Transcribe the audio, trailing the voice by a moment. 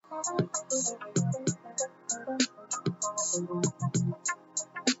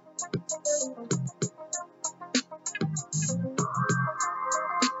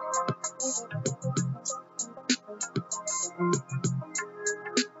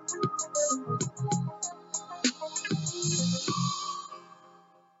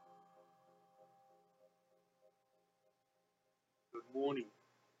Morning.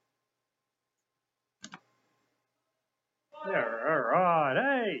 Yeah, all right.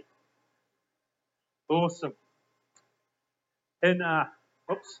 Hey, awesome. And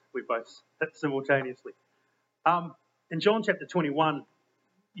we both hit simultaneously. In John chapter 21,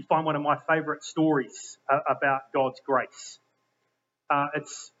 you find one of my favourite stories about God's grace. It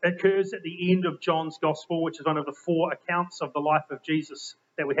occurs at the end of John's Gospel, which is one of the 4 accounts of the life of Jesus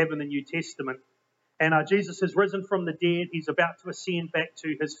that we have in the New Testament. And Jesus has risen from the dead. He's about to ascend back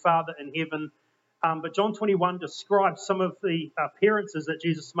to his Father in heaven. But John 21 describes some of the appearances that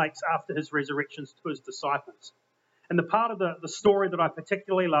Jesus makes after his resurrections to his disciples. And the part of the story that I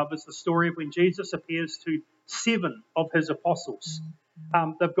particularly love is the story of when Jesus appears to 7 of his apostles.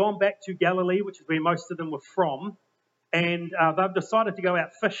 They've gone back to Galilee, which is where most of them were from, and they've decided to go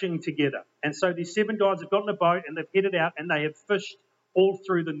out fishing together. And so these 7 guys have got in a boat and they've headed out and they have fished all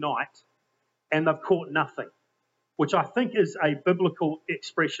through the night and they've caught nothing, which I think is a biblical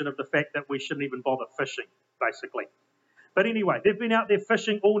expression of the fact that we shouldn't even bother fishing, basically. But anyway, they've been out there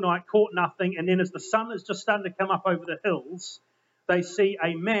fishing all night, caught nothing, and then as the sun is just starting to come up over the hills, they see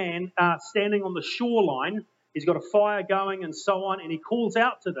a man standing on the shoreline. He's got a fire going and so on, and he calls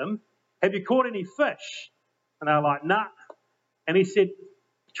out to them, "Have you caught any fish?" And they're like, "Nah." And he said,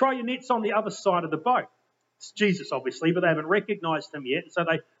 "Try your nets on the other side of the boat." It's Jesus, obviously, but they haven't recognised him yet, so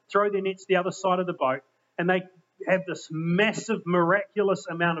they throw their nets the other side of the boat, and they have this massive, miraculous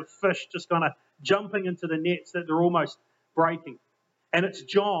amount of fish just kind of jumping into the nets that they're almost breaking. And it's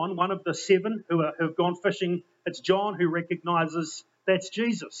John, one of the 7 who have gone fishing. It's John who recognises that's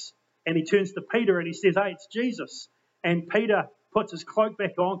Jesus. And he turns to Peter and he says, "Hey, it's Jesus." And Peter puts his cloak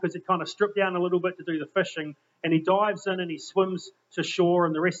back on because it kind of stripped down a little bit to do the fishing. And he dives in and he swims to shore,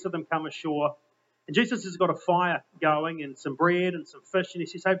 and the rest of them come ashore. And Jesus has got a fire going and some bread and some fish. And he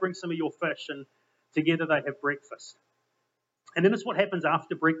says, "Hey, bring some of your fish." And together they have breakfast. And then it's what happens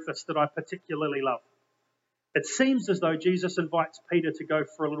after breakfast that I particularly love. It seems as though Jesus invites Peter to go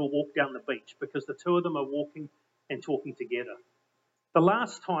for a little walk down the beach because the 2 of them are walking and talking together. The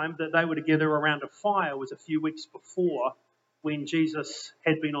last time that they were together around a fire was a few weeks before, when Jesus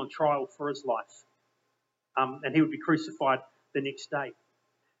had been on trial for his life. And he would be crucified the next day.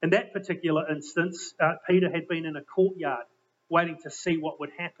 In that particular instance, Peter had been in a courtyard waiting to see what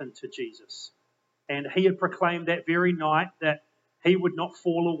would happen to Jesus. And he had proclaimed that very night that he would not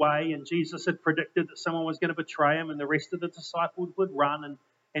fall away, and Jesus had predicted that someone was going to betray him and the rest of the disciples would run.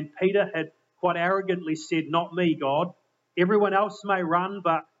 And Peter had quite arrogantly said, "Not me, God. Everyone else may run,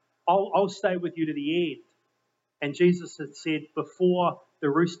 but I'll stay with you to the end." And Jesus had said, "Before the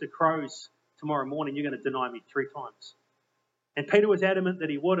rooster crows tomorrow morning, you're going to deny me 3 times. And Peter was adamant that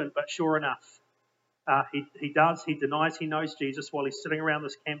he wouldn't, but sure enough, he does. He denies he knows Jesus while he's sitting around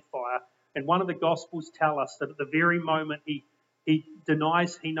this campfire. And one of the Gospels tell us that at the very moment he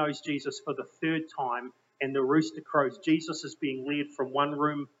denies he knows Jesus for the 3rd time, and the rooster crows, Jesus is being led from one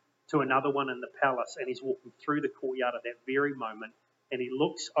room to another one in the palace, and he's walking through the courtyard at that very moment, and he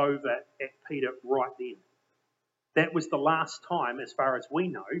looks over at Peter right then. That was the last time, as far as we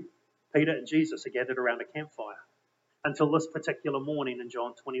know, Peter and Jesus are gathered around a campfire, until this particular morning in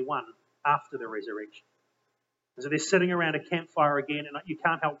John 21, after the resurrection. So they're sitting around a campfire again, and you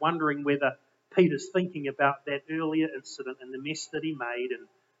can't help wondering whether Peter's thinking about that earlier incident and the mess that he made and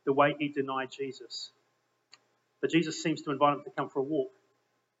the way he denied Jesus. But Jesus seems to invite him to come for a walk.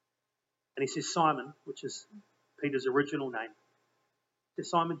 And he says, "Simon," which is Peter's original name, he says,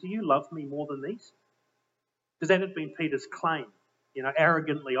 "Simon, do you love me more than these?" Because that had been Peter's claim,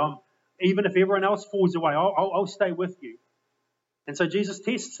 arrogantly, even if everyone else falls away, I'll stay with you. And so Jesus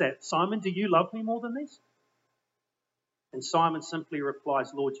tests that. "Simon, do you love me more than these?" And Simon simply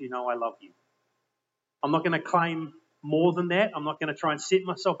replies, "Lord, you know I love you. I'm not going to claim more than that. I'm not going to try and set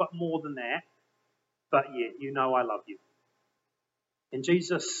myself up more than that. But yeah, you know I love you." And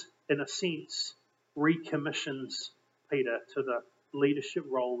Jesus, in a sense, recommissions Peter to the leadership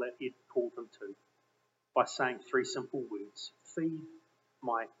role that he'd called him to by saying 3 simple words: "Feed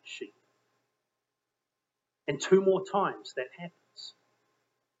my sheep." And 2 more times that happens.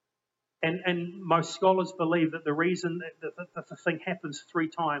 And most scholars believe that the reason that the thing happens 3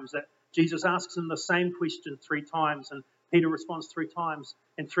 times, that Jesus asks him the same question 3 times, and Peter responds 3 times,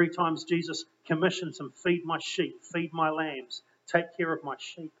 and 3 times Jesus commissions him, "Feed my sheep, feed my lambs, take care of my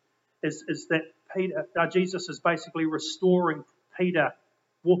sheep," is that Jesus is basically restoring Peter,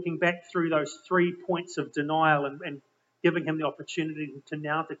 walking back through those 3 points of denial and giving him the opportunity to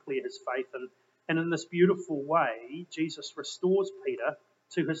now declare his faith. And in this beautiful way, Jesus restores Peter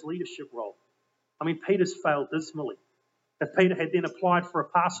to his leadership role. I mean, Peter's failed dismally. If Peter had then applied for a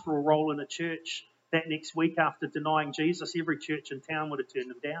pastoral role in a church that next week after denying Jesus, every church in town would have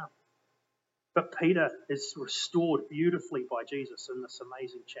turned him down. But Peter is restored beautifully by Jesus in this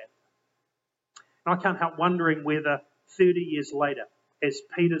amazing chapter. And I can't help wondering whether 30 years later, as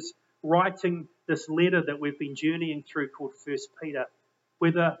Peter's writing this letter that we've been journeying through called 1 Peter,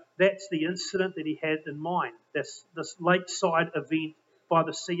 whether that's the incident that he had in mind, this lakeside event by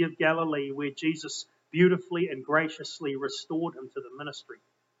the Sea of Galilee where Jesus beautifully and graciously restored him to the ministry.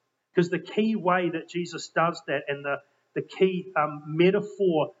 Because the key way that Jesus does that, and the key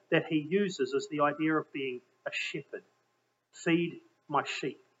metaphor that he uses, is the idea of being a shepherd. Feed my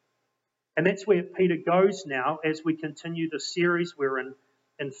sheep. And that's where Peter goes now as we continue the series we're in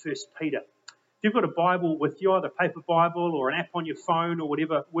 1 Peter. If you've got a Bible with you, either a paper Bible or an app on your phone or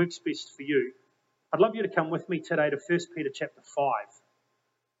whatever works best for you, I'd love you to come with me today to 1 Peter chapter 5.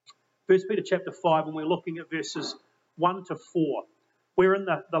 1 Peter chapter 5, and we're looking at verses 1 to 4. We're in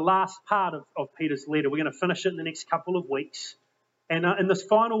the last part of Peter's letter. We're going to finish it in the next couple of weeks. And in this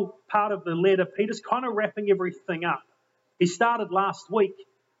final part of the letter, Peter's kind of wrapping everything up. He started last week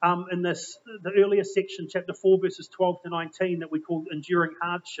in the earlier section, chapter 4, verses 12 to 19, that we call enduring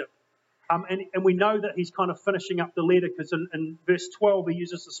hardship. And we know that he's kind of finishing up the letter because in verse 12 he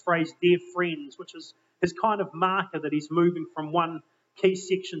uses this phrase, dear friends, which is his kind of marker that he's moving from one key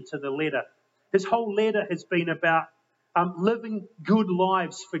section to the letter. His whole letter has been about living good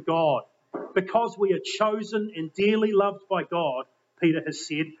lives for God. Because we are chosen and dearly loved by God, Peter has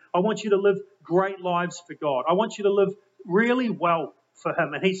said, I want you to live great lives for God. I want you to live really well for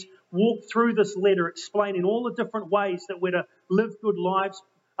him. And he's walked through this letter explaining all the different ways that we're to live good lives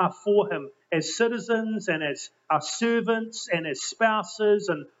for him as citizens and as servants and as spouses,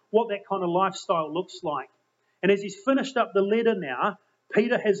 and what that kind of lifestyle looks like. And as he's finished up the letter now,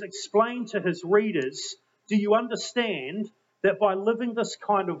 Peter has explained to his readers, do you understand that by living this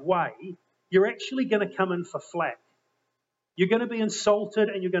kind of way, you're actually going to come in for flack? You're going to be insulted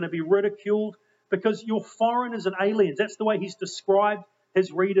and you're going to be ridiculed because you're foreigners and aliens. That's the way he's described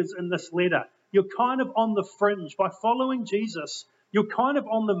his readers in this letter. You're kind of on the fringe. By following Jesus, you're kind of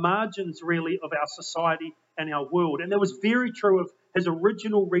on the margins, really, of our society and our world. And that was very true of his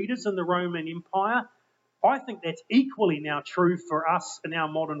original readers in the Roman Empire. I think that's equally now true for us in our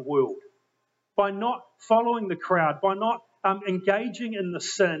modern world. By not following the crowd, by not engaging in the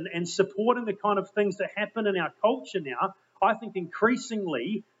sin and supporting the kind of things that happen in our culture now, I think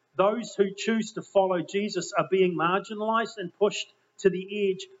increasingly those who choose to follow Jesus are being marginalized and pushed to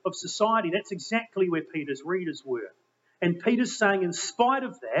the edge of society. That's exactly where Peter's readers were. And Peter's saying, in spite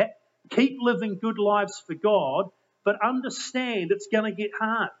of that, keep living good lives for God, but understand it's going to get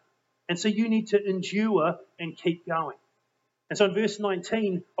hard. And so you need to endure and keep going. And so in verse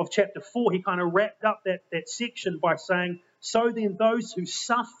 19 of chapter 4, he kind of wrapped up that section by saying, so then those who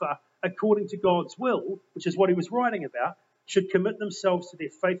suffer according to God's will, which is what he was writing about, should commit themselves to their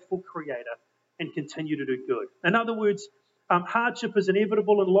faithful Creator and continue to do good. In other words, hardship is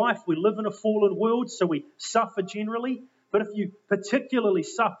inevitable in life. We live in a fallen world, so we suffer generally. But if you particularly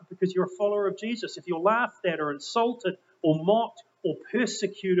suffer because you're a follower of Jesus, if you're laughed at or insulted or mocked or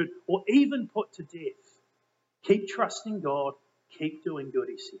persecuted or even put to death, keep trusting God, keep doing good,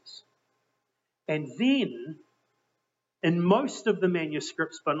 he says. And then, in most of the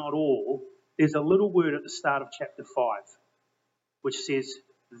manuscripts, but not all, there's a little word at the start of chapter 5, which says,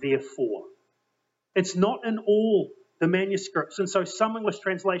 therefore. It's not in all the manuscripts, and so some English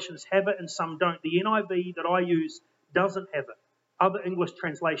translations have it and some don't. The NIV that I use doesn't have it. Other English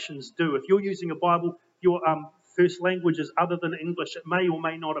translations do. If you're using a Bible, your first language is other than English, it may or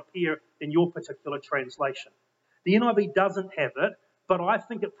may not appear in your particular translation. The NIV doesn't have it, but I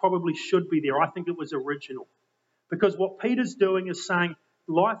think it probably should be there. I think it was original. Because what Peter's doing is saying,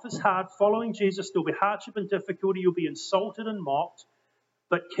 life is hard, following Jesus, there'll be hardship and difficulty, you'll be insulted and mocked,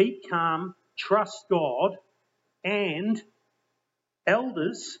 but keep calm, trust God, and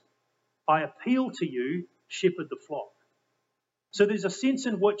elders, I appeal to you, shepherd the flock. So there's a sense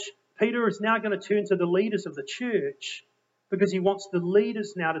in which Peter is now going to turn to the leaders of the church because he wants the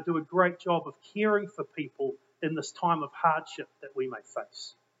leaders now to do a great job of caring for people in this time of hardship that we may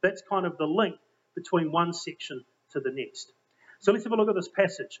face. That's kind of the link between one section to the next. So let's have a look at this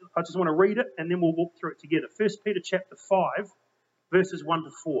passage. I just want to read it and then we'll walk through it together. 1 Peter chapter 5, verses 1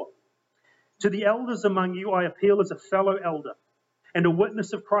 to 4. To the elders among you I appeal as a fellow elder and a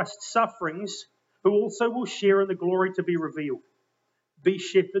witness of Christ's sufferings, who also will share in the glory to be revealed. Be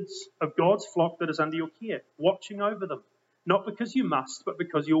shepherds of God's flock that is under your care, watching over them, not because you must, but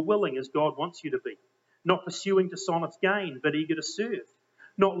because you're willing, as God wants you to be, not pursuing dishonest gain, but eager to serve,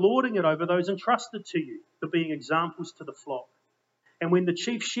 not lording it over those entrusted to you, but being examples to the flock. And when the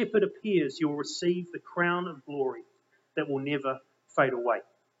chief shepherd appears, you'll receive the crown of glory that will never fade away.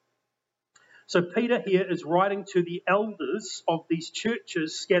 So Peter here is writing to the elders of these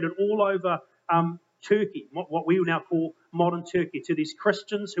churches scattered all over Turkey, what we now call modern Turkey, to these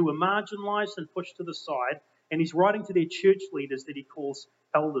Christians who were marginalised and pushed to the side, and he's writing to their church leaders that he calls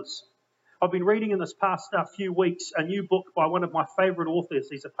elders. I've been reading in this past few weeks a new book by one of my favourite authors.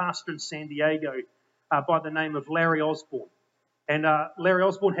 He's a pastor in San Diego by the name of Larry Osborne. And Larry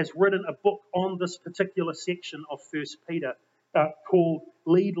Osborne has written a book on this particular section of 1 Peter called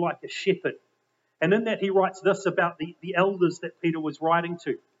Lead Like a Shepherd. And in that he writes this about the elders that Peter was writing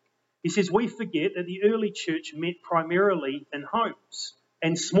to. He says, we forget that the early church met primarily in homes,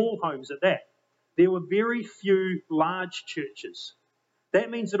 and small homes at that. There were very few large churches. That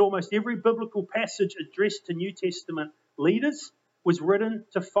means that almost every biblical passage addressed to New Testament leaders was written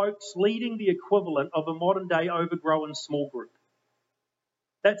to folks leading the equivalent of a modern-day overgrown small group.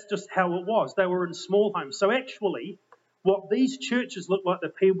 That's just how it was. They were in small homes. So actually, what these churches look like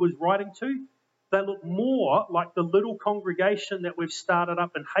that Peter was writing to, they look more like the little congregation that we've started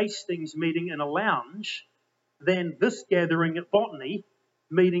up in Hastings meeting in a lounge than this gathering at Botany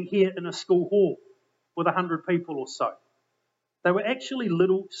meeting here in a school hall with 100 people or so. They were actually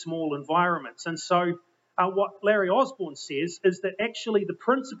little, small environments. And so what Larry Osborne says is that actually the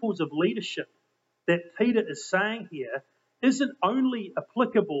principles of leadership that Peter is saying here isn't only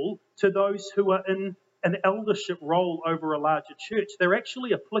applicable to those who are in an eldership role over a larger church. They're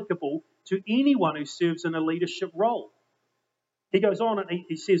actually applicable to anyone who serves in a leadership role. He goes on and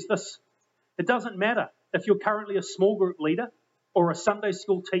he says this, it doesn't matter if you're currently a small group leader or a Sunday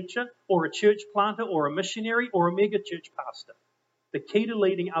school teacher or a church planter or a missionary or a mega church pastor. The key to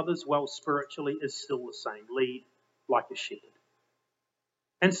leading others well spiritually is still the same. Lead like a shepherd.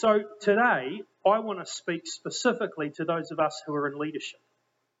 And so today, I want to speak specifically to those of us who are in leadership.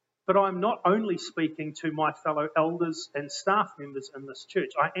 But I'm not only speaking to my fellow elders and staff members in this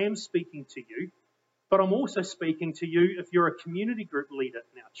church. I am speaking to you, but I'm also speaking to you if you're a community group leader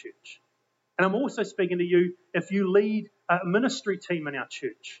in our church. And I'm also speaking to you if you lead a ministry team in our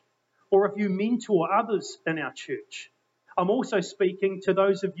church, or if you mentor others in our church. I'm also speaking to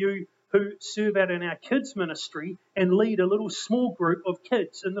those of you who serve out in our kids ministry and lead a little small group of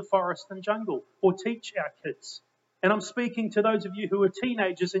kids in the forest and jungle, or teach our kids. And I'm speaking to those of you who are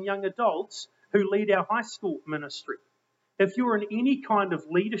teenagers and young adults who lead our high school ministry. If you're in any kind of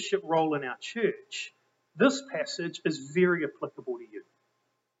leadership role in our church, this passage is very applicable to you.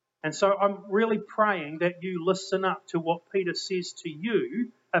 And so I'm really praying that you listen up to what Peter says to you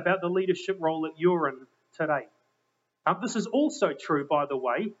about the leadership role that you're in today. This is also true, by the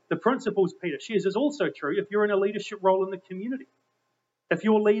way, the principles Peter shares is also true if you're in a leadership role in the community. If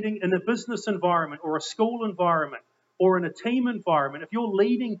you're leading in a business environment or a school environment or in a team environment, if you're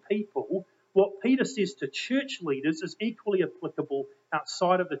leading people, what Peter says to church leaders is equally applicable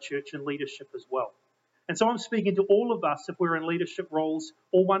outside of the church and leadership as well. And so I'm speaking to all of us if we're in leadership roles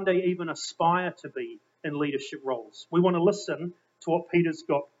or one day even aspire to be in leadership roles. We want to listen to what Peter's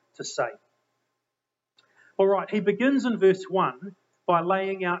got to say. All right, he begins in verse 1 by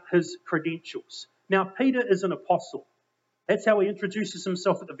laying out his credentials. Now, Peter is an apostle. That's how he introduces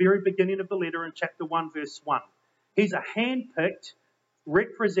himself at the very beginning of the letter in chapter 1, verse 1. He's a hand-picked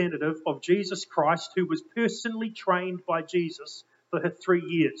representative of Jesus Christ who was personally trained by Jesus for 3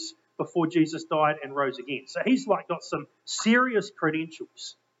 years before Jesus died and rose again. So he's got some serious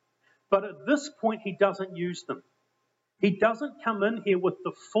credentials. But at this point, he doesn't use them. He doesn't come in here with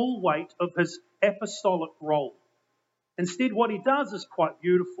the full weight of his apostolic role. Instead, what he does is quite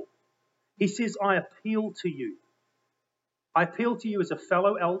beautiful. He says, I appeal to you. I appeal to you as a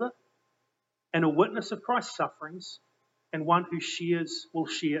fellow elder and a witness of Christ's sufferings and one who will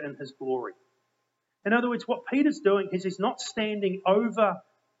share in his glory. In other words, what Peter's doing is he's not standing over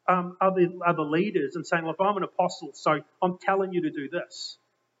other leaders and saying, look, I'm an apostle, so I'm telling you to do this.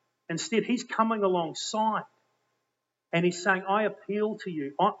 Instead, he's coming alongside and he's saying, I appeal to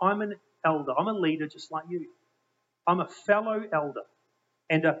you. I'm an elder. I'm a leader just like you. I'm a fellow elder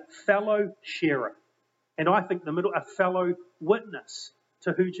and a fellow sharer. And I think a fellow witness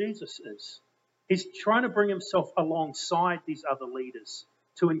to who Jesus is. He's trying to bring himself alongside these other leaders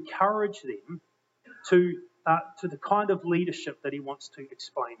to encourage them to the kind of leadership that he wants to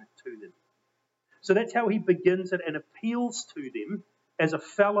explain to them. So that's how he begins it and appeals to them as a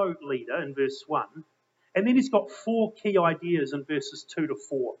fellow leader in verse 1. And then he's got 4 key ideas in verses 2 to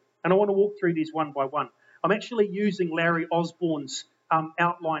 4. And I want to walk through these one by one. I'm actually using Larry Osborne's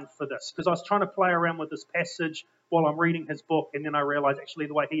outline for this because I was trying to play around with this passage while I'm reading his book, and then I realised actually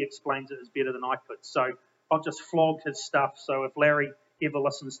the way he explains it is better than I could. So I've just flogged his stuff. So if Larry ever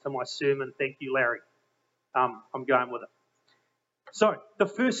listens to my sermon, thank you, Larry. I'm going with it. So the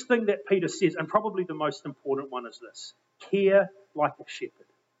first thing that Peter says, and probably the most important one, is this: care like a shepherd.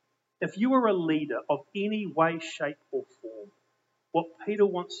 If you are a leader of any way, shape, or form, what Peter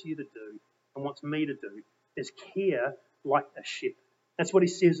wants you to do and wants me to do is care like a shepherd. That's what he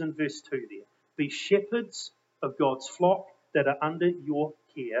says in verse 2 there. Be shepherds of God's flock that are under your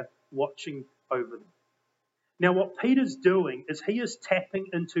care, watching over them. Now, what Peter's doing is he is tapping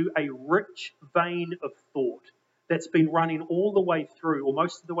into a rich vein of thought that's been running all the way through, or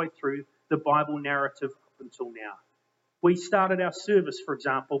most of the way through, the Bible narrative up until now. We started our service, for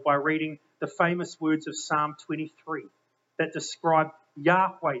example, by reading the famous words of Psalm 23 that describe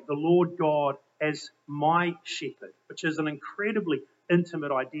Yahweh, the Lord God, as my shepherd, which is an incredibly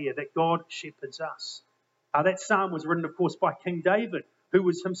intimate idea that God shepherds us. That psalm was written, of course, by King David, who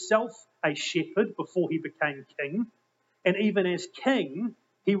was himself a shepherd before he became king. And even as king,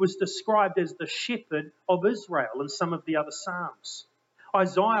 he was described as the shepherd of Israel in some of the other psalms.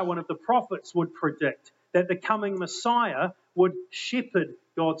 Isaiah, one of the prophets, would predict that the coming Messiah would shepherd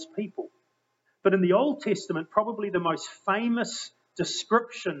God's people. But in the Old Testament, probably the most famous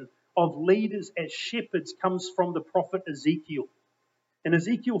description of leaders as shepherds comes from the prophet Ezekiel. In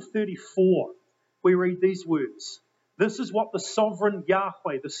Ezekiel 34, we read these words: "This is what the sovereign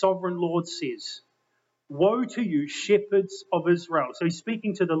Yahweh, the sovereign Lord, says. Woe to you, shepherds of Israel." So he's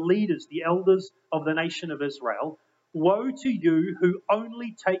speaking to the leaders, the elders of the nation of Israel. "Woe to you who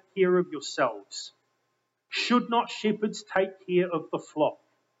only take care of yourselves. Should not shepherds take care of the flock?"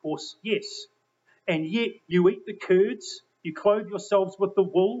 Of course, yes. "And yet you eat the curds, you clothe yourselves with the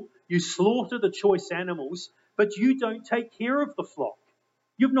wool, you slaughter the choice animals, but you don't take care of the flock.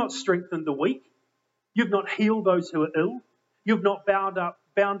 You've not strengthened the weak. You've not healed those who are ill. You've not bound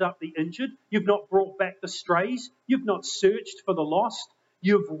up the injured. You've not brought back the strays. You've not searched for the lost.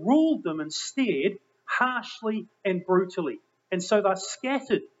 You've ruled them instead harshly and brutally. And so they're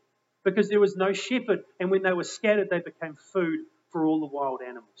scattered because there was no shepherd. And when they were scattered, they became food for all the wild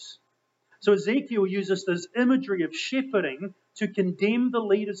animals." So Ezekiel uses this imagery of shepherding to condemn the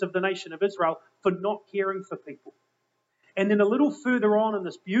leaders of the nation of Israel for not caring for people. And then a little further on in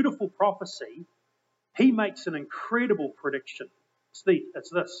this beautiful prophecy, he makes an incredible prediction. It's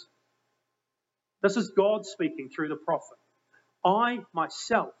this. This is God speaking through the prophet. "I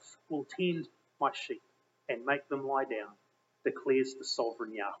myself will tend my sheep and make them lie down, declares the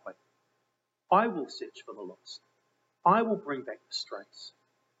sovereign Yahweh. I will search for the lost. I will bring back the strays.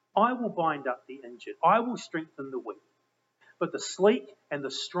 I will bind up the injured. I will strengthen the weak. But the sleek and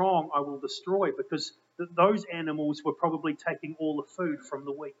the strong I will destroy, because those animals were probably taking all the food from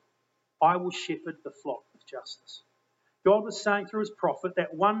the weak. I will shepherd the flock with justice." God was saying through his prophet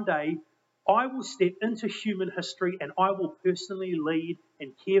that one day I will step into human history and I will personally lead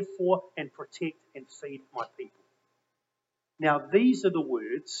and care for and protect and feed my people. Now, these are the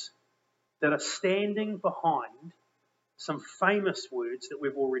words that are standing behind some famous words that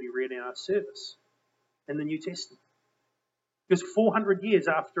we've already read in our service in the New Testament. Because 400 years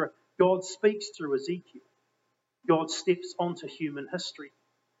after God speaks through Ezekiel, God steps onto human history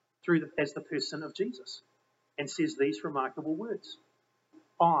as the person of Jesus and says these remarkable words: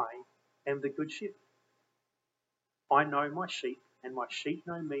 "I am the good shepherd. I know my sheep, and my sheep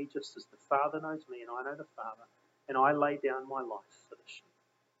know me, just as the Father knows me, and I know the Father, and I lay down my life for the sheep."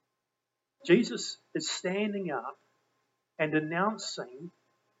 Jesus is standing up and announcing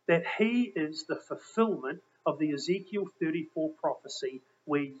that he is the fulfillment of the Ezekiel 34 prophecy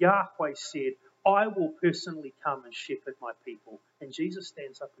where Yahweh said, "I will personally come and shepherd my people." And Jesus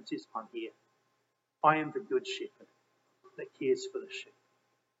stands up and says, "I'm here. I am the good shepherd that cares for the sheep."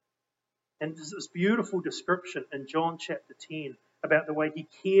 And there's this beautiful description in John chapter 10 about the way he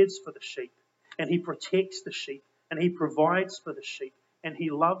cares for the sheep, and he protects the sheep, and he provides for the sheep, and he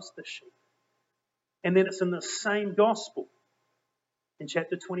loves the sheep. And then it's in the same gospel in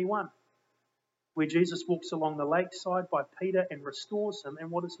chapter 21 where Jesus walks along the lakeside by Peter and restores him. And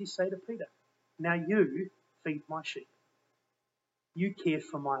what does he say to Peter? "Now you feed my sheep. You care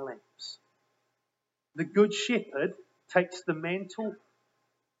for my lambs." The good shepherd takes the mantle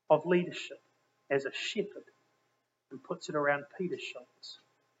of leadership as a shepherd and puts it around Peter's shoulders.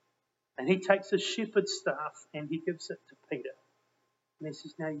 And he takes his shepherd's staff and he gives it to Peter. And he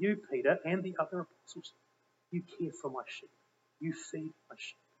says, now you, Peter, and the other apostles, you care for my sheep. You feed my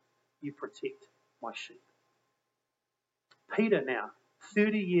sheep. You protect my sheep. Peter now,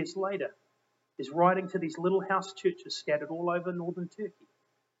 30 years later, is writing to these little house churches scattered all over northern Turkey.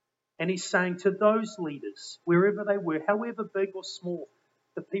 And he's saying to those leaders, wherever they were, however big or small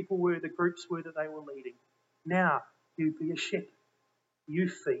the people were, the groups were that they were leading, now you be a shepherd. You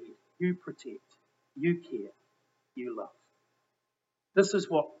feed, you protect, you care, you love. This is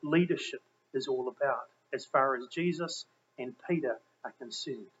what leadership is all about as far as Jesus and Peter are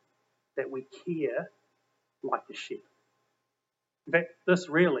concerned, that we care like a shepherd. In fact, this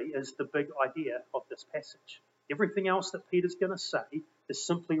really is the big idea of this passage. Everything else that Peter's going to say is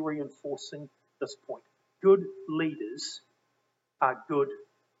simply reinforcing this point. Good leaders are good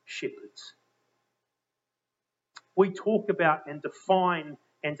shepherds. We talk about and define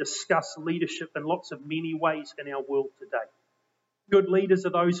and discuss leadership in lots of many ways in our world today. Good leaders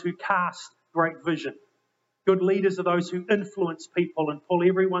are those who cast great vision. Good leaders are those who influence people and pull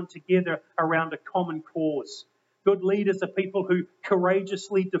everyone together around a common cause. Good leaders are people who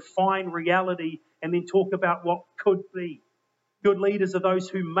courageously define reality and then talk about what could be. Good leaders are those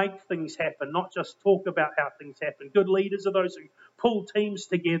who make things happen, not just talk about how things happen. Good leaders are those who pull teams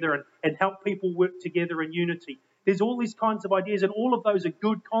together and help people work together in unity. There's all these kinds of ideas, and all of those are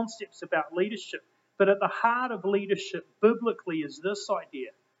good concepts about leadership. But at the heart of leadership, biblically, is this idea.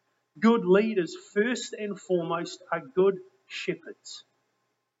 Good leaders, first and foremost, are good shepherds.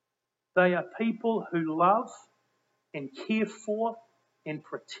 They are people who love and care for and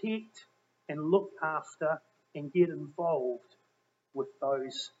protect and look after and get involved with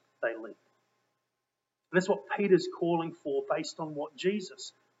those they lead. And that's what Peter's calling for based on what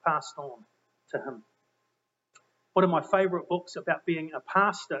Jesus passed on to him. One of my favourite books about being a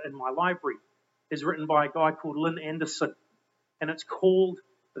pastor in my library is written by a guy called Lynn Anderson, and it's called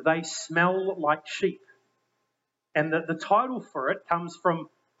They Smell Like Sheep. And the title for it comes from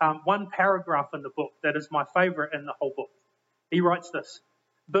one paragraph in the book that is my favourite in the whole book. He writes this: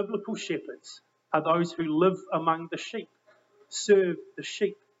 biblical shepherds are those who live among the sheep, serve the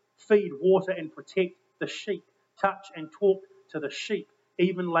sheep, feed, water and protect the sheep, touch and talk to the sheep,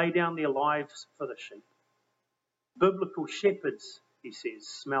 even lay down their lives for the sheep. Biblical shepherds, he says,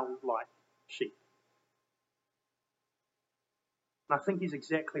 smell like sheep. And I think he's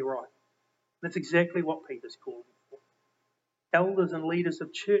exactly right. That's exactly what Peter's calling for. Elders and leaders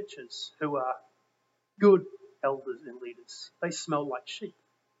of churches who are good elders and leaders, they smell like sheep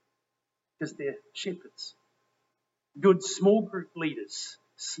because they're shepherds. Good small group leaders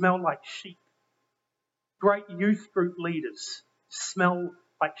smell like sheep. Great youth group leaders smell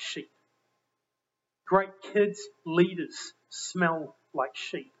like sheep. Great kids leaders smell like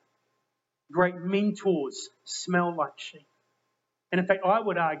sheep. Great mentors smell like sheep. And in fact, I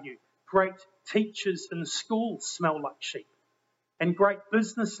would argue great teachers in schools smell like sheep. And great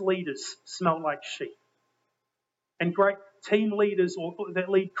business leaders smell like sheep. And great team leaders or that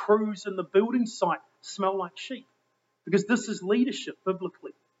lead crews in the building site smell like sheep. Because this is leadership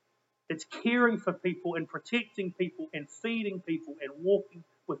biblically. It's caring for people and protecting people and feeding people and walking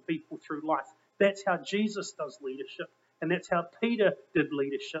with people through life. That's how Jesus does leadership. And that's how Peter did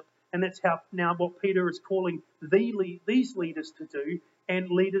leadership. And that's how now what Peter is calling these leaders to do, and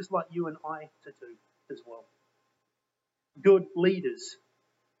leaders like you and I to do as well. Good leaders,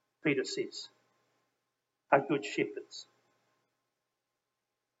 Peter says, are good shepherds.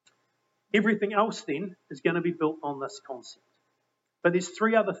 Everything else then is going to be built on this concept. But there's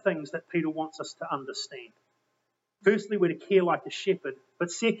three other things that Peter wants us to understand. Firstly, we're to care like a shepherd.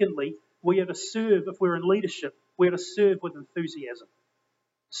 But secondly, we are to serve, if we're in leadership, we're to serve with enthusiasm.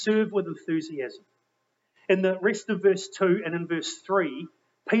 Serve with enthusiasm. In the rest of verse 2 and in verse 3,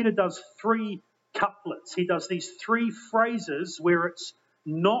 Peter does three couplets. He does these three phrases where it's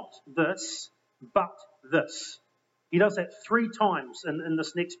not this, but this. He does that three times in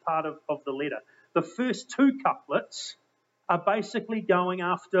this next part of the letter. The first two couplets are basically going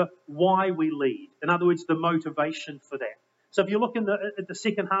after why we lead. In other words, the motivation for that. So if you look at the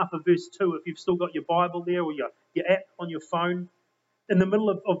second half of verse 2, if you've still got your Bible there or your app on your phone, in the middle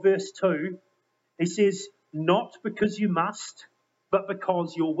of verse 2, he says, not because you must, but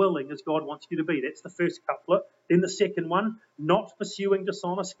because you're willing as God wants you to be. That's the first couplet. Then the second one, not pursuing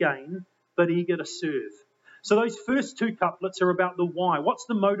dishonest gain, but eager to serve. So those first two couplets are about the why. What's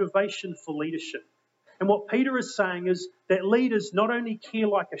the motivation for leadership? And what Peter is saying is that leaders not only care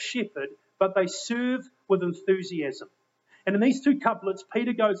like a shepherd, but they serve with enthusiasm. And in these two couplets,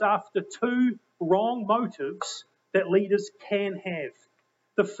 Peter goes after two wrong motives that leaders can have.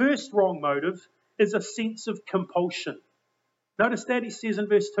 The first wrong motive is a sense of compulsion. Notice that he says in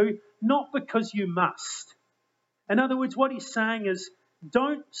verse 2, not because you must. In other words, what he's saying is,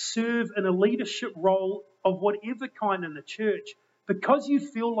 don't serve in a leadership role of whatever kind in the church because you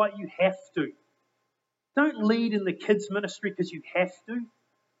feel like you have to. Don't lead in the kids' ministry because you have to.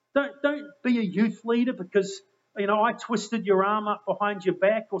 Don't be a youth leader because, I twisted your arm up behind your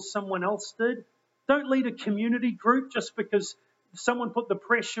back or someone else did. Don't lead a community group just because someone put the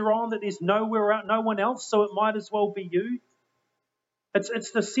pressure on that there's no one else, so it might as well be you.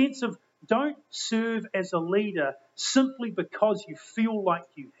 It's the sense of don't serve as a leader simply because you feel like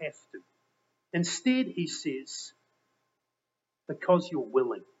you have to. Instead, he says, because you're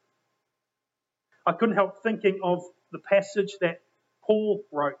willing. I couldn't help thinking of the passage that Paul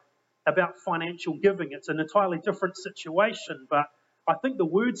wrote about financial giving. It's an entirely different situation, but I think the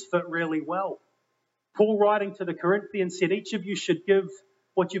words fit really well. Paul, writing to the Corinthians, said each of you should give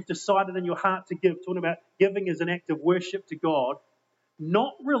what you've decided in your heart to give, talking about giving as an act of worship to God,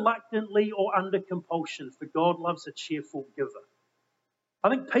 not reluctantly or under compulsion, for God loves a cheerful giver. I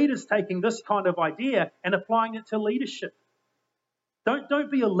think Peter's taking this kind of idea and applying it to leadership.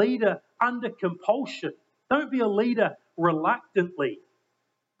 Don't be a leader under compulsion. Don't be a leader reluctantly,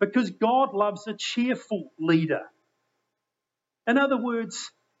 because God loves a cheerful leader. In other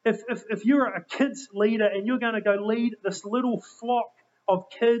words, if you're a kids leader and you're going to go lead this little flock of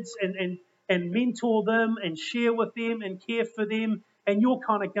kids and mentor them and share with them and care for them, and you're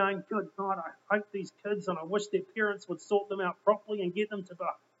kind of going, good God, I hope these kids, and I wish their parents would sort them out properly and get them to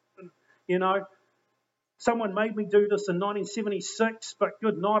the, someone made me do this in 1976, but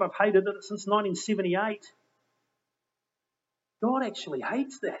good night, I've hated it since 1978. God actually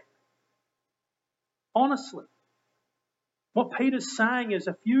hates that. Honestly. What Peter's saying is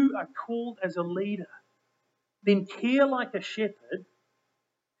if you are called as a leader, then care like a shepherd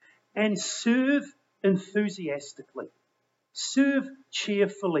and serve enthusiastically. Serve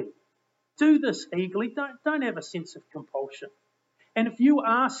cheerfully. Do this eagerly. Don't have a sense of compulsion. And if you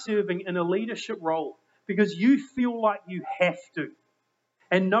are serving in a leadership role because you feel like you have to,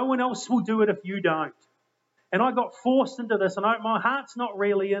 and no one else will do it if you don't, and I got forced into this and my heart's not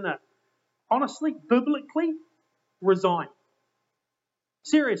really in it, honestly, biblically, resign.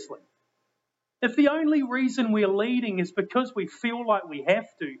 Seriously. If the only reason we're leading is because we feel like we have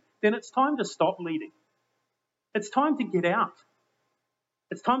to, then it's time to stop leading. It's time to get out.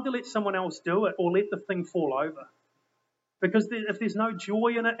 It's time to let someone else do it or let the thing fall over. Because if there's no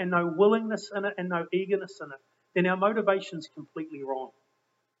joy in it and no willingness in it and no eagerness in it, then our motivation's completely wrong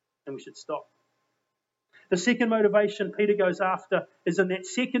and we should stop. The second motivation Peter goes after is in that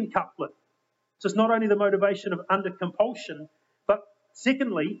second couplet. So it's not only the motivation of under compulsion, but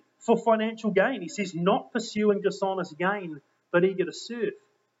secondly, for financial gain. He says, not pursuing dishonest gain, but eager to serve.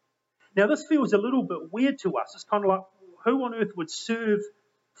 Now, this feels a little bit weird to us. It's kind of like, who on earth would serve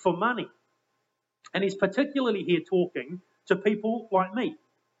for money? And he's particularly here talking to people like me.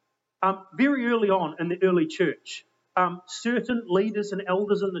 Very early on in the early church, certain leaders and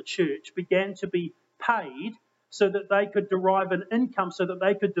elders in the church began to be paid so that they could derive an income so that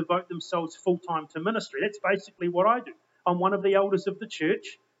they could devote themselves full-time to ministry. That's basically what I do. I'm one of the elders of the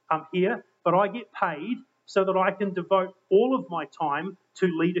church. I'm here, but I get paid so that I can devote all of my time to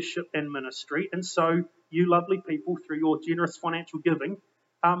leadership and ministry. And so you lovely people, through your generous financial giving,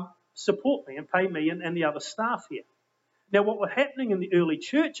 support me and pay me and the other staff here. Now, what was happening in the early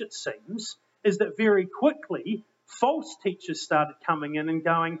church, it seems, is that very quickly false teachers started coming in and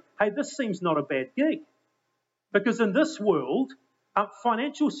going, hey, this seems not a bad gig. Because in this world,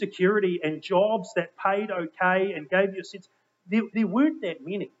 financial security and jobs that paid okay and gave you a sense, there weren't that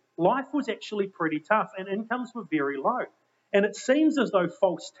many. Life was actually pretty tough and incomes were very low. And it seems as though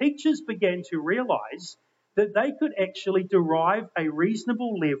false teachers began to realize that they could actually derive a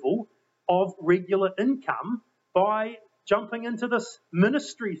reasonable level of regular income by jumping into this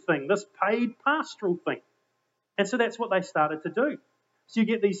ministry thing, this paid pastoral thing. And so that's what they started to do. So you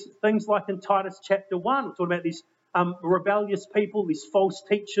get these things like in Titus chapter 1, we're talking about these rebellious people, these false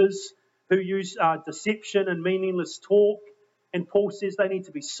teachers who use deception and meaningless talk. And Paul says they need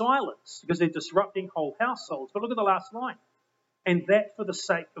to be silenced because they're disrupting whole households. But look at the last line. And that for the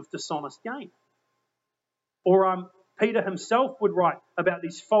sake of dishonest gain. Or Peter himself would write about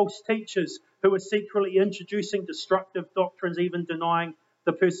these false teachers who are secretly introducing destructive doctrines, even denying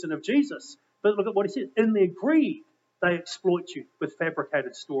the person of Jesus. But look at what he says. In their greed, they exploit you with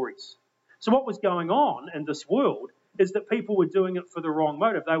fabricated stories. So what was going on in this world is that people were doing it for the wrong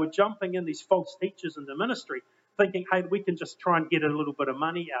motive. They were jumping in, these false teachers into ministry, thinking, hey, we can just try and get a little bit of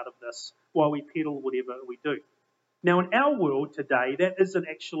money out of this while we peddle whatever we do. Now, in our world today, that doesn't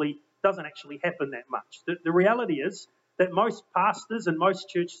actually happen that much. The reality is that most pastors and most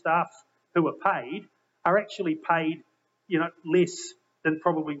church staff who are paid are actually paid, less than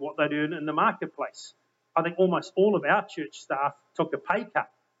probably what they'd earn in the marketplace. I think almost all of our church staff took a pay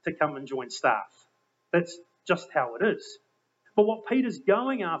cut to come and join staff. That's just how it is. But what Peter's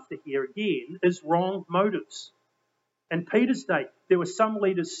going after here again is wrong motives. In Peter's day, there were some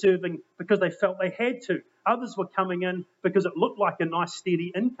leaders serving because they felt they had to. Others were coming in because it looked like a nice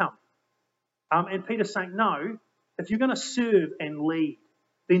steady income. And Peter's saying, no, if you're going to serve and lead,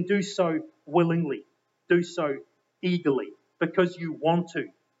 then do so willingly, do so eagerly, because you want to.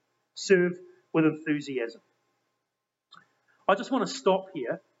 Serve with enthusiasm. I just want to stop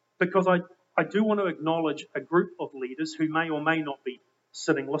here because I do want to acknowledge a group of leaders who may or may not be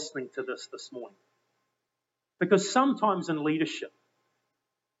sitting listening to this morning. Because sometimes in leadership,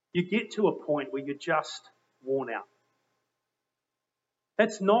 you get to a point where you're just worn out.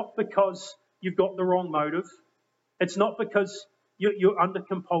 That's not because you've got the wrong motive. It's not because you're under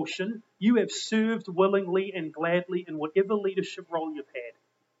compulsion. You have served willingly and gladly in whatever leadership role you've had.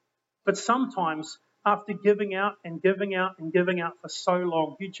 But sometimes, after giving out and giving out and giving out for so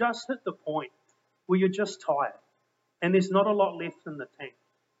long, you just hit the point where you're just tired and there's not a lot left in the tank.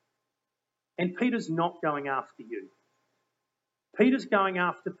 And Peter's not going after you. Peter's going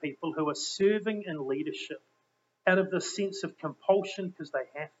after people who are serving in leadership out of the sense of compulsion because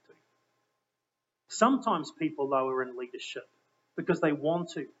they have to. Sometimes people lower in leadership because they want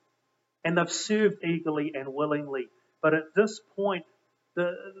to, and they've served eagerly and willingly. But at this point,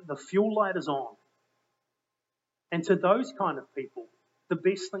 the fuel light is on. And to those kind of people, the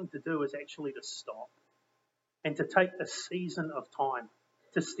best thing to do is actually to stop and to take a season of time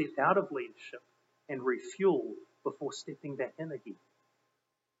to step out of leadership and refuel before stepping back in again.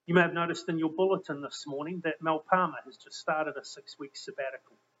 You may have noticed in your bulletin this morning that Mel Palmer has just started a 6-week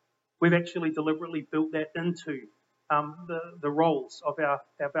sabbatical. We've actually deliberately built that into the roles of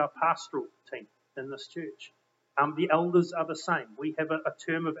our pastoral team in this church. The elders are the same. We have a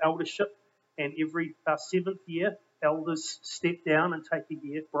term of eldership, and every 7th year, elders step down and take a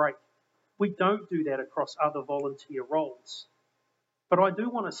year break. We don't do that across other volunteer roles. But I do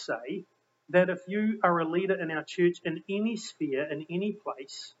want to say that if you are a leader in our church in any sphere, in any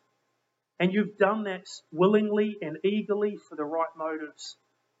place, and you've done that willingly and eagerly for the right motives,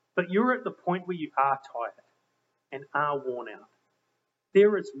 but you're at the point where you are tired and are worn out,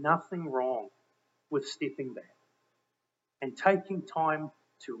 there is nothing wrong with stepping back and taking time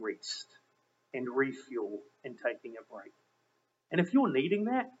to rest and refuel and taking a break. And if you're needing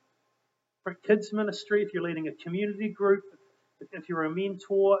that, for kids ministry, if you're leading a community group, if you're a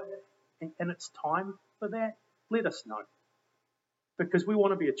mentor and it's time for that, let us know. Because we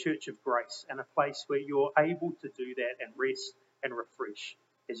want to be a church of grace and a place where you're able to do that and rest and refresh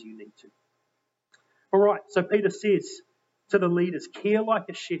as you need to. All right, so Peter says to the leaders, care like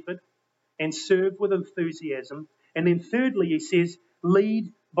a shepherd and serve with enthusiasm. And then thirdly, he says,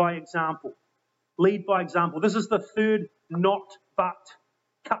 lead by example. Lead by example. This is the third not but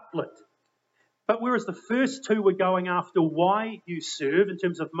couplet. But whereas the first two were going after why you serve in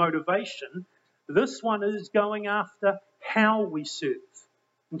terms of motivation, this one is going after how we serve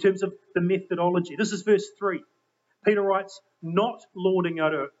in terms of the methodology. This is verse 3. Peter writes, not lording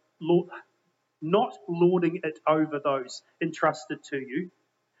it over those entrusted to you,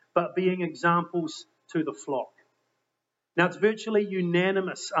 but being examples to the flock. Now, it's virtually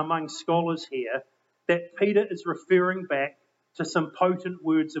unanimous among scholars here that Peter is referring back to some potent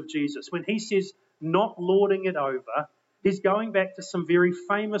words of Jesus. When he says not lording it over, he's going back to some very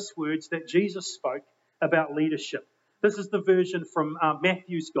famous words that Jesus spoke about leadership. This is the version from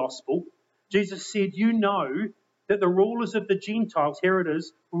Matthew's Gospel. Jesus said, you know that the rulers of the Gentiles, here it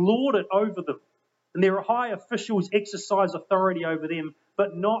is, lord it over them. And their high officials exercise authority over them,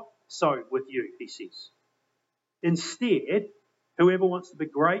 but not so with you, he says. Instead, whoever wants to be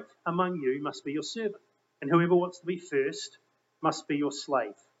great among you must be your servant, and whoever wants to be first must be your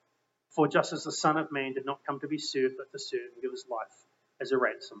slave. For just as the Son of Man did not come to be served, but to serve and give his life as a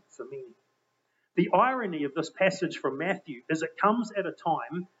ransom for many. The irony of this passage from Matthew is it comes at a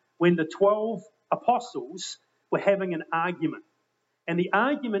time when the 12 apostles were having an argument. And the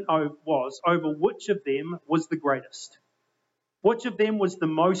argument was over which of them was the greatest. Which of them was the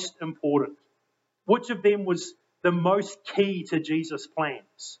most important. Which of them was the most key to Jesus'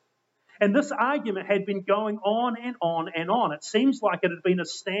 plans. And this argument had been going on and on and on. It seems like it had been a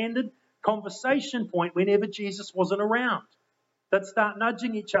standard conversation point whenever Jesus wasn't around. They'd start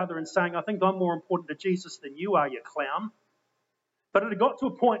nudging each other and saying, I think I'm more important to Jesus than you are, you clown. But it had got to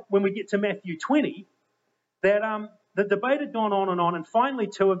a point when we get to Matthew 20 that the debate had gone on, and finally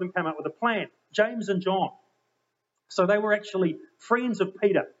two of them came up with a plan, James and John. So they were actually friends of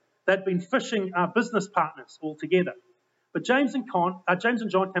Peter. They'd been fishing business partners all together. But James and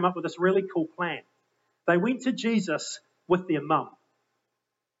John came up with this really cool plan. They went to Jesus with their mum.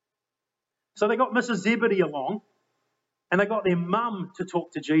 So they got Mrs. Zebedee along, and they got their mum to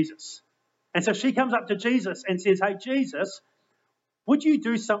talk to Jesus. And so she comes up to Jesus and says, "Hey, Jesus, would you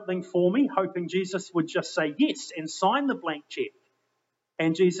do something for me?" Hoping Jesus would just say yes and sign the blank check.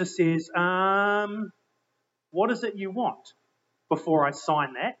 And Jesus says, "What is it you want before I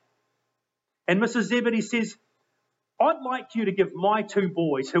sign that?" And Mrs. Zebedee says, "I'd like you to give my two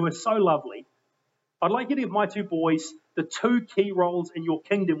boys, who are so lovely, I'd like you to give my two boys the two key roles in your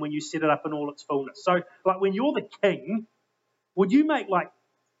kingdom when you set it up in all its fullness. So, like when you're the king, would you make like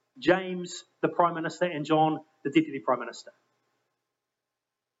James the prime minister and John the deputy prime minister?"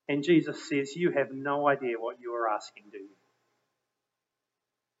 And Jesus says, "You have no idea what you are asking, do you?"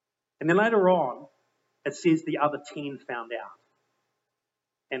 And then later on, it says the other 10 found out.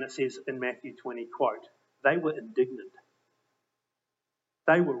 And it says in Matthew 20, quote, they were indignant.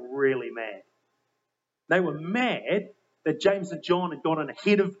 They were really mad. They were mad that James and John had gotten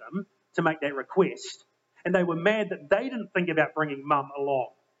ahead of them to make that request. And they were mad that they didn't think about bringing mum along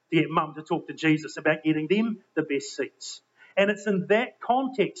to get mum to talk to Jesus about getting them the best seats. And it's in that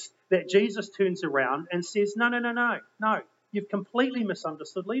context that Jesus turns around and says, no, you've completely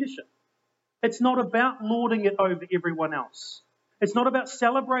misunderstood leadership. It's not about lording it over everyone else. It's not about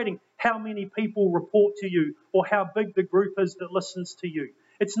celebrating how many people report to you or how big the group is that listens to you.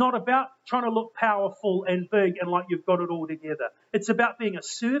 It's not about trying to look powerful and big and like you've got it all together. It's about being a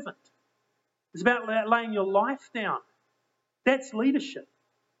servant. It's about laying your life down. That's leadership.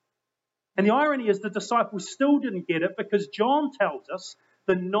 And the irony is the disciples still didn't get it, because John tells us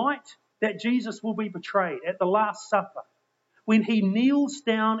the night that Jesus will be betrayed, at the Last Supper, when he kneels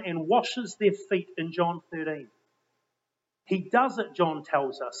down and washes their feet in John 13. He does it, John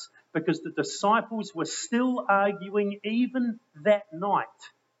tells us, because the disciples were still arguing even that night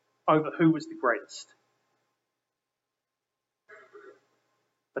over who was the greatest.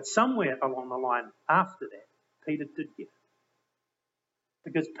 But somewhere along the line after that, Peter did get it.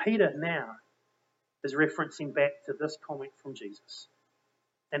 Because Peter now is referencing back to this comment from Jesus.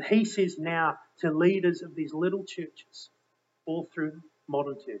 And he says now to leaders of these little churches all through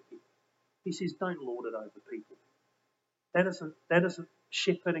modern Turkey, he says, don't lord it over people. That isn't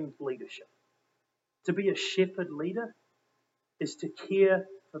shepherding leadership. To be a shepherd leader is to care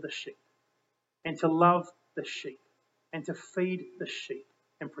for the sheep and to love the sheep and to feed the sheep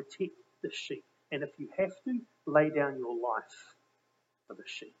and protect the sheep. And if you have to, lay down your life for the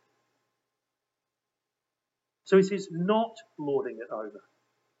sheep. So he says, not lording it over.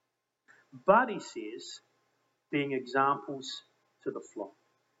 But he says, being examples to the flock.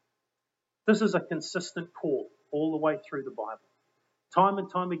 This is a consistent call all the way through the Bible. Time and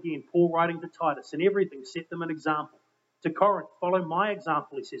time again, Paul writing to Titus, and everything set them an example. To Corinth, follow my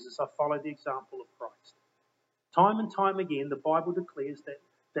example, he says, as I follow the example of Christ. Time and time again, the Bible declares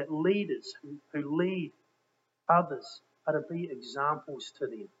that leaders who lead others are to be examples to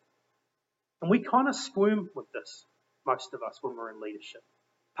them. And we kind of squirm with this, most of us, when we're in leadership.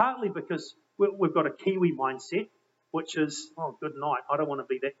 Partly because we've got a Kiwi mindset, which is, oh, good night, I don't want to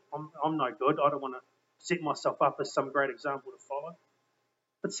be that, I'm no good, I don't want to set myself up as some great example to follow.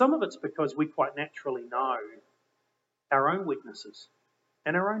 But some of it's because we quite naturally know our own weaknesses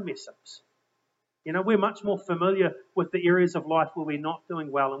and our own mess-ups. You know, we're much more familiar with the areas of life where we're not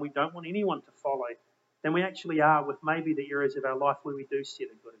doing well and we don't want anyone to follow than we actually are with maybe the areas of our life where we do set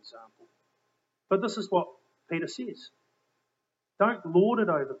a good example. But this is what Peter says. Don't lord it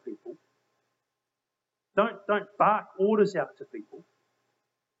over people. Don't bark orders out to people.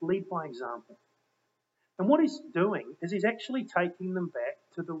 Lead by example. And what he's doing is he's actually taking them back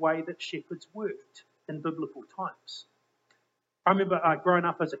to the way that shepherds worked in biblical times. I remember growing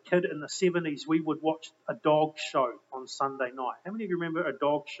up as a kid in the 70s, we would watch a dog show on Sunday night. How many of you remember a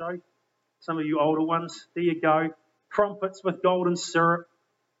dog show? Some of you older ones, there you go. Crumpets with golden syrup,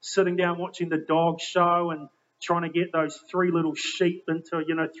 sitting down watching the dog show and trying to get those three little sheep into,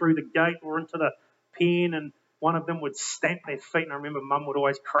 through the gate or into the pen, and one of them would stamp their feet. And I remember Mum would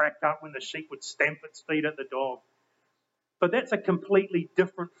always crack up when the sheep would stamp its feet at the dog. But that's a completely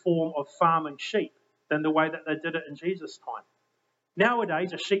different form of farming sheep than the way that they did it in Jesus' time.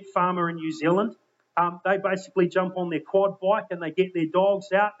 Nowadays, a sheep farmer in New Zealand, they basically jump on their quad bike and they get their dogs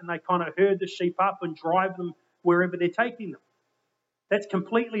out and they kind of herd the sheep up and drive them wherever they're taking them. That's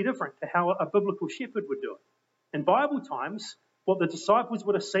completely different to how a biblical shepherd would do it. In Bible times, what the disciples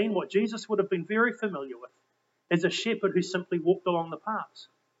would have seen, what Jesus would have been very familiar with, is a shepherd who simply walked along the paths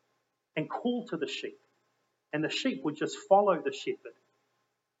and called to the sheep and the sheep would just follow the shepherd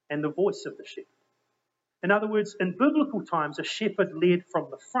and the voice of the shepherd. In other words, in biblical times, a shepherd led from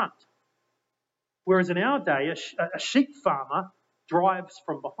the front, whereas in our day, a sheep farmer drives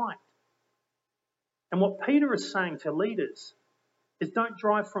from behind. And what Peter is saying to leaders is don't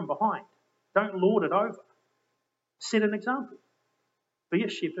drive from behind. Don't lord it over. Set an example. Be a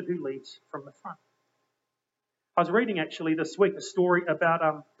shepherd who leads from the front. I was reading actually this week a story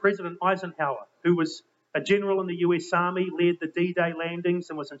about President Eisenhower, who was a general in the US Army, led the D-Day landings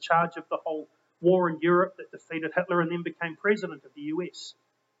and was in charge of the whole war in Europe that defeated Hitler and then became president of the US.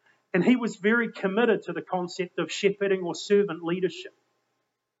 And he was very committed to the concept of shepherding or servant leadership.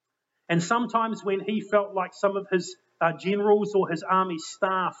 And sometimes when he felt like some of his generals or his army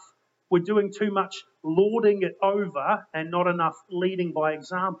staff were doing too much lording it over and not enough leading by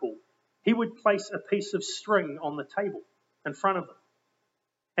example, he would place a piece of string on the table in front of them.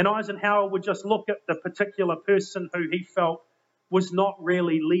 And Eisenhower would just look at the particular person who he felt was not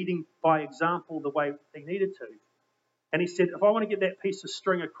really leading by example the way he needed to. And he said, if I want to get that piece of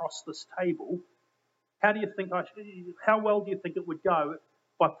string across this table, how well do you think it would go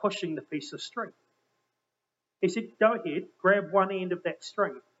by pushing the piece of string? He said, go ahead, grab one end of that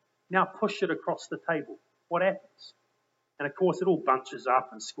string, now push it across the table. What happens? And of course, it all bunches up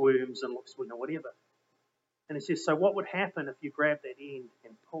and squirms and looks, whatever. And he says, so what would happen if you grab that end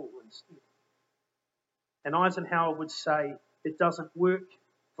and pull instead? And Eisenhower would say, it doesn't work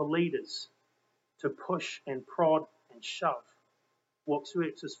for leaders to push and prod and shove. What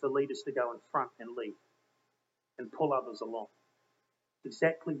works is for leaders to go in front and lead and pull others along.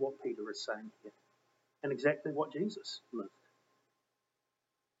 Exactly what Peter is saying here, and exactly what Jesus lived.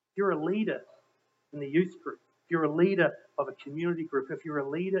 If you're a leader in the youth group, if you're a leader of a community group, if you're a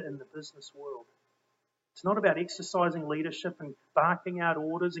leader in the business world, it's not about exercising leadership and barking out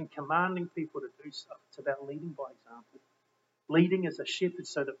orders and commanding people to do stuff. It's about leading by example. Leading as a shepherd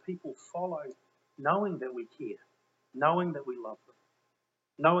so that people follow, knowing that we care, knowing that we love them,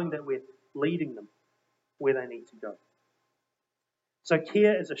 knowing that we're leading them where they need to go. So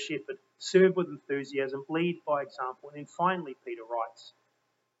care as a shepherd, serve with enthusiasm, lead by example. And then finally, Peter writes,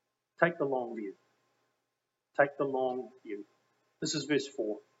 take the long view. Take the long view. This is verse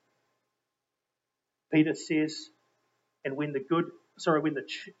 4. Peter says, and when the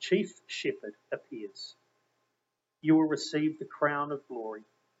chief shepherd appears, you will receive the crown of glory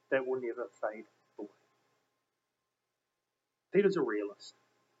that will never fade away. Peter's a realist.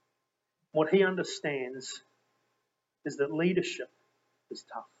 What he understands is that leadership is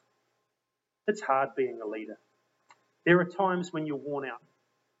tough. It's hard being a leader. There are times when you're worn out.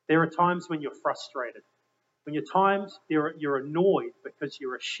 There are times when you're frustrated. When you're annoyed because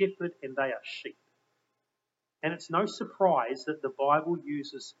you're a shepherd and they are sheep. And it's no surprise that the Bible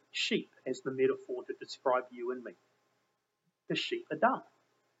uses sheep as the metaphor to describe you and me. The sheep are dumb.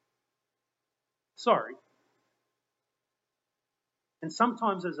 Sorry. And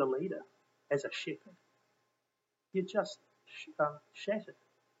sometimes as a leader, as a shepherd, you're just shattered,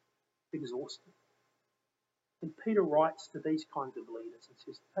 exhausted. And Peter writes to these kinds of leaders and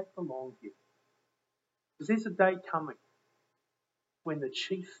says, take the long view. Because there's a day coming when the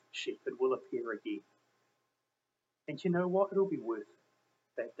chief shepherd will appear again. And you know what? It'll be worth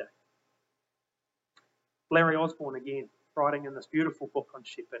that day. Larry Osborne again, writing in this beautiful book on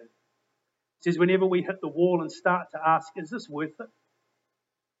shepherding, says whenever we hit the wall and start to ask, is this worth it?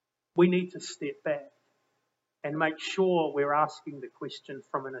 We need to step back and make sure we're asking the question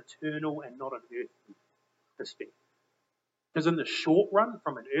from an eternal and not an earthly perspective. Because in the short run,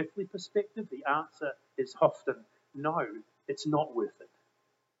 from an earthly perspective, the answer is often no, it's not worth it.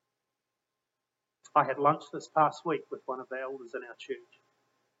 I had lunch this past week with one of the elders in our church.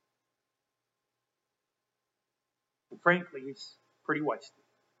 And frankly, he's pretty wasted.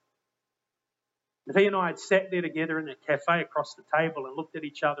 If he and I had sat there together in a cafe across the table and looked at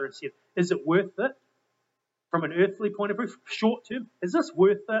each other and said, is it worth it? From an earthly point of view, short term, is this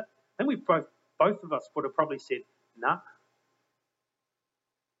worth it? Then we both of us would have probably said, nah.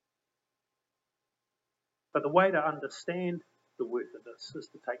 But the way to understand the worth of this is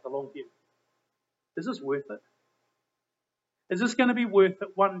to take the long view. Is this worth it? Is this going to be worth it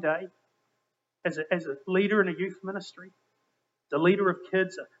one day as a leader in a youth ministry, the leader of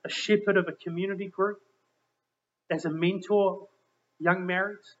kids, a shepherd of a community group, as a mentor, young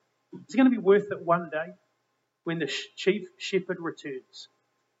marrieds? Is it going to be worth it one day when the chief shepherd returns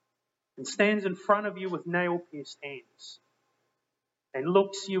and stands in front of you with nail-pierced hands and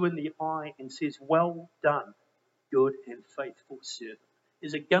looks you in the eye and says, well done, good and faithful servant?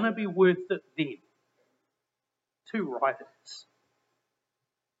 Is it going to be worth it then? Two writers.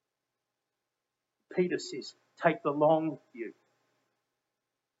 Peter says, take the long view.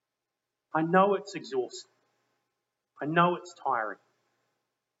 I know it's exhausting. I know it's tiring.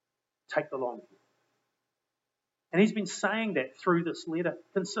 Take the long view. And he's been saying that through this letter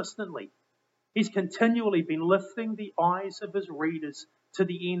consistently. He's continually been lifting the eyes of his readers to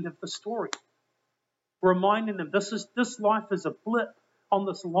the end of the story, reminding them this life is a blip on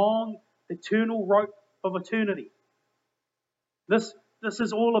this long, eternal rope of eternity. This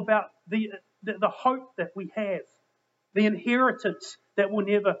is all about the hope that we have, the inheritance that will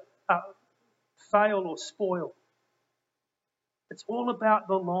never fail or spoil. It's all about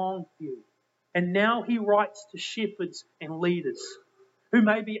the long view. And now he writes to shepherds and leaders who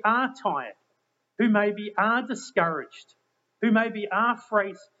maybe are tired, who maybe are discouraged, who maybe are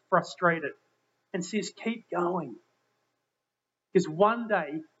frustrated, and says, keep going. Because one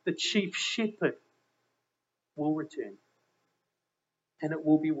day the chief shepherd will return, and it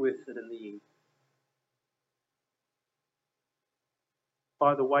will be worth it in the end.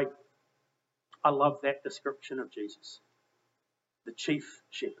 By the way, I love that description of Jesus, the chief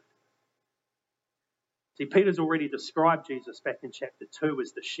shepherd. See, Peter's already described Jesus back in chapter 2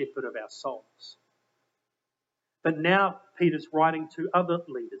 as the shepherd of our souls. But now Peter's writing to other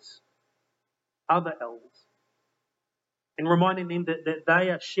leaders, other elders, and reminding them that they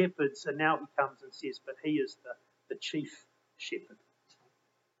are shepherds, and now he comes and says, but he is the chief shepherd.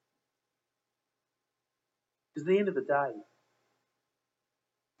 Because at the end of the day,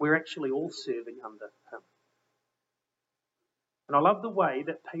 we're actually all serving under him. And I love the way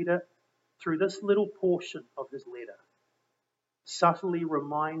that Peter, through this little portion of his letter, subtly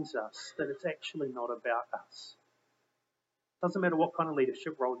reminds us that it's actually not about us. It doesn't matter what kind of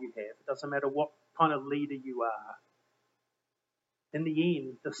leadership role you have. It doesn't matter what kind of leader you are. In the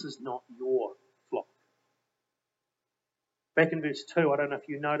end, this is not your flock. Back in verse 2, I don't know if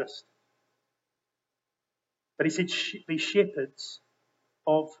you noticed, but he said, be shepherds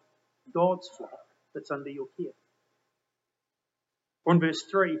of God's flock that's under your care. Or in verse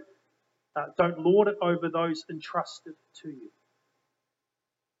 3, don't lord it over those entrusted to you.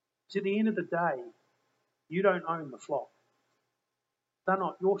 So at the end of the day, you don't own the flock. They're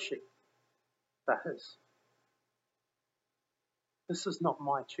not your sheep. They're his. This is not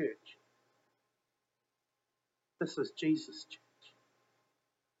my church. This is Jesus' church.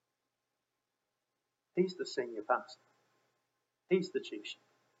 He's the senior pastor. He's the chief shepherd.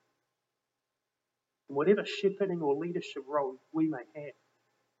 And whatever shepherding or leadership role we may have,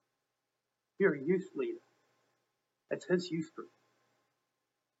 if you're a youth leader, it's his youth group.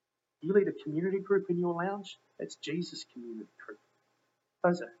 You lead a community group in your lounge, it's Jesus' community group.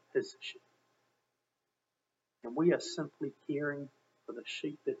 Those are his sheep. And we are simply caring for the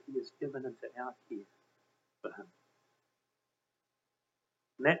sheep that he has given into our care for him.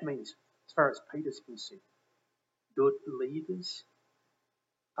 And that means, as far as Peter's concerned, good leaders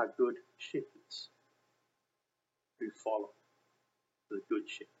are good shepherds who follow the good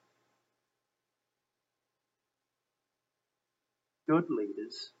shepherd. Good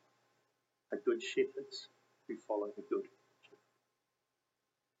leaders are good shepherds who follow the good shepherd.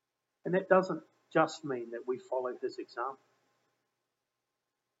 And that doesn't just mean that we follow his example.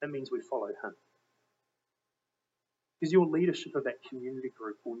 That means we follow him. Because your leadership of that community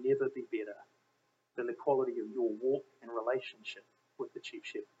group will never be better than the quality of your walk and relationship with the chief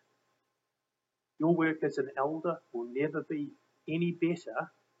shepherd. Your work as an elder will never be any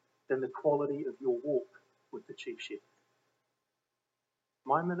better than the quality of your walk with the chief shepherd.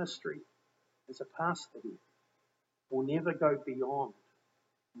 My ministry as a pastor here will never go beyond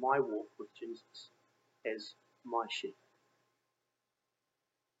my walk with Jesus as my shepherd.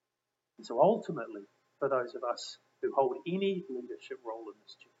 And so ultimately, for those of us who hold any leadership role in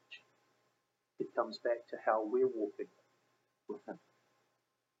this church, it comes back to how we're walking with him.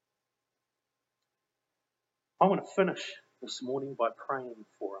 I want to finish this morning by praying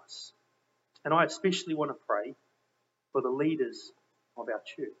for us. And I especially want to pray for the leaders of our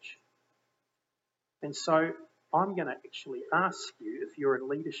church. And so I'm going to actually ask you, if you're in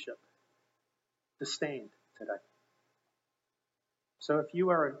leadership, to stand today. So if you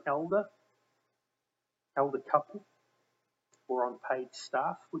are an elder couple, or on paid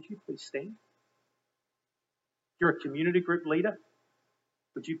staff, would you please stand? If you're a community group leader,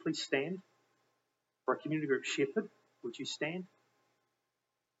 would you please stand? Or a community group shepherd, would you stand?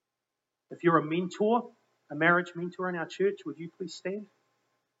 If you're a mentor, a marriage mentor in our church, would you please stand?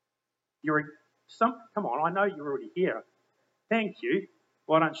 Come on, I know you're already here. Thank you.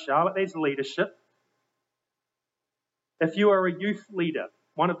 Well done, Charlotte. There's leadership. If you are a youth leader,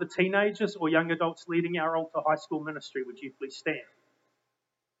 one of the teenagers or young adults leading our Altar High School ministry, would you please stand?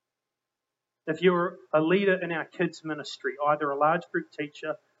 If you're a leader in our kids' ministry, either a large group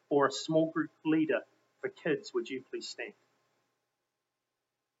teacher or a small group leader for kids, would you please stand?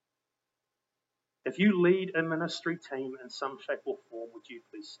 If you lead a ministry team in some shape or form, would you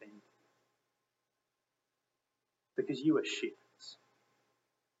please stand? Because you are shepherds.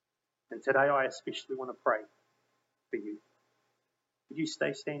 And today I especially want to pray for you. Would you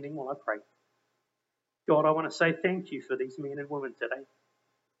stay standing while I pray? God, I want to say thank you for these men and women today.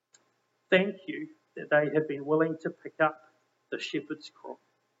 Thank you that they have been willing to pick up the shepherd's crook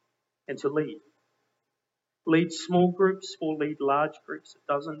and to lead. Lead small groups or lead large groups,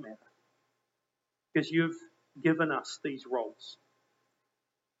 it doesn't matter. Because you've given us these roles.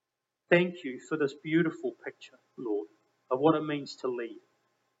 Thank you for this beautiful picture, Lord, of what it means to lead.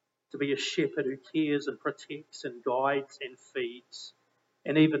 To be a shepherd who cares and protects and guides and feeds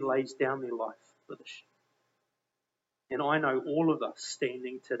and even lays down their life for the sheep. And I know all of us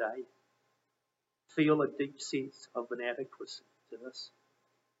standing today feel a deep sense of inadequacy to this.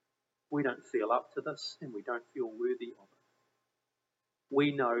 We don't feel up to this and we don't feel worthy of it.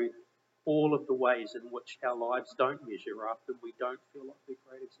 We know all of the ways in which our lives don't measure up and we don't feel like we're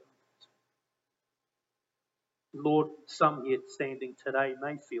great examples. Lord, some here standing today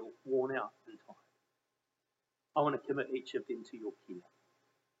may feel worn out and tired. I want to commit each of them to your care.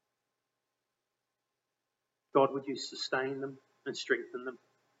 God, would you sustain them and strengthen them?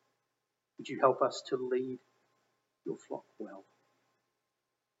 Would you help us to lead your flock well?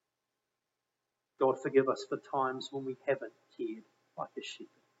 God, forgive us for times when we haven't cared like a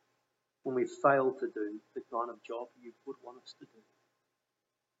shepherd, when we've failed to do the kind of job you would want us to do.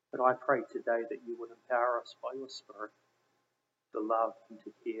 But I pray today that you would empower us by your Spirit to love and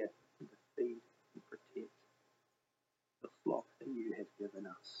to care and to feed and protect the flock that you have given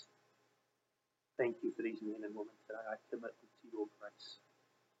us. Thank you for these men and women today. I commit them to your grace.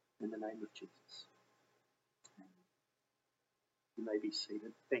 In the name of Jesus. Amen. You may be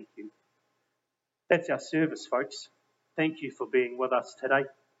seated. Thank you. That's our service, folks. Thank you for being with us today.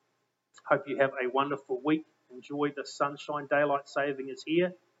 Hope you have a wonderful week. Enjoy the sunshine. Daylight saving is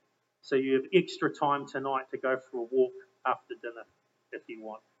here. So you have extra time tonight to go for a walk after dinner if you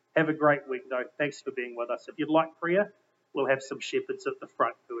want. Have a great week, though. Thanks for being with us. If you'd like prayer, we'll have some shepherds at the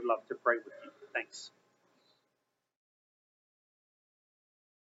front who would love to pray with you. Thanks.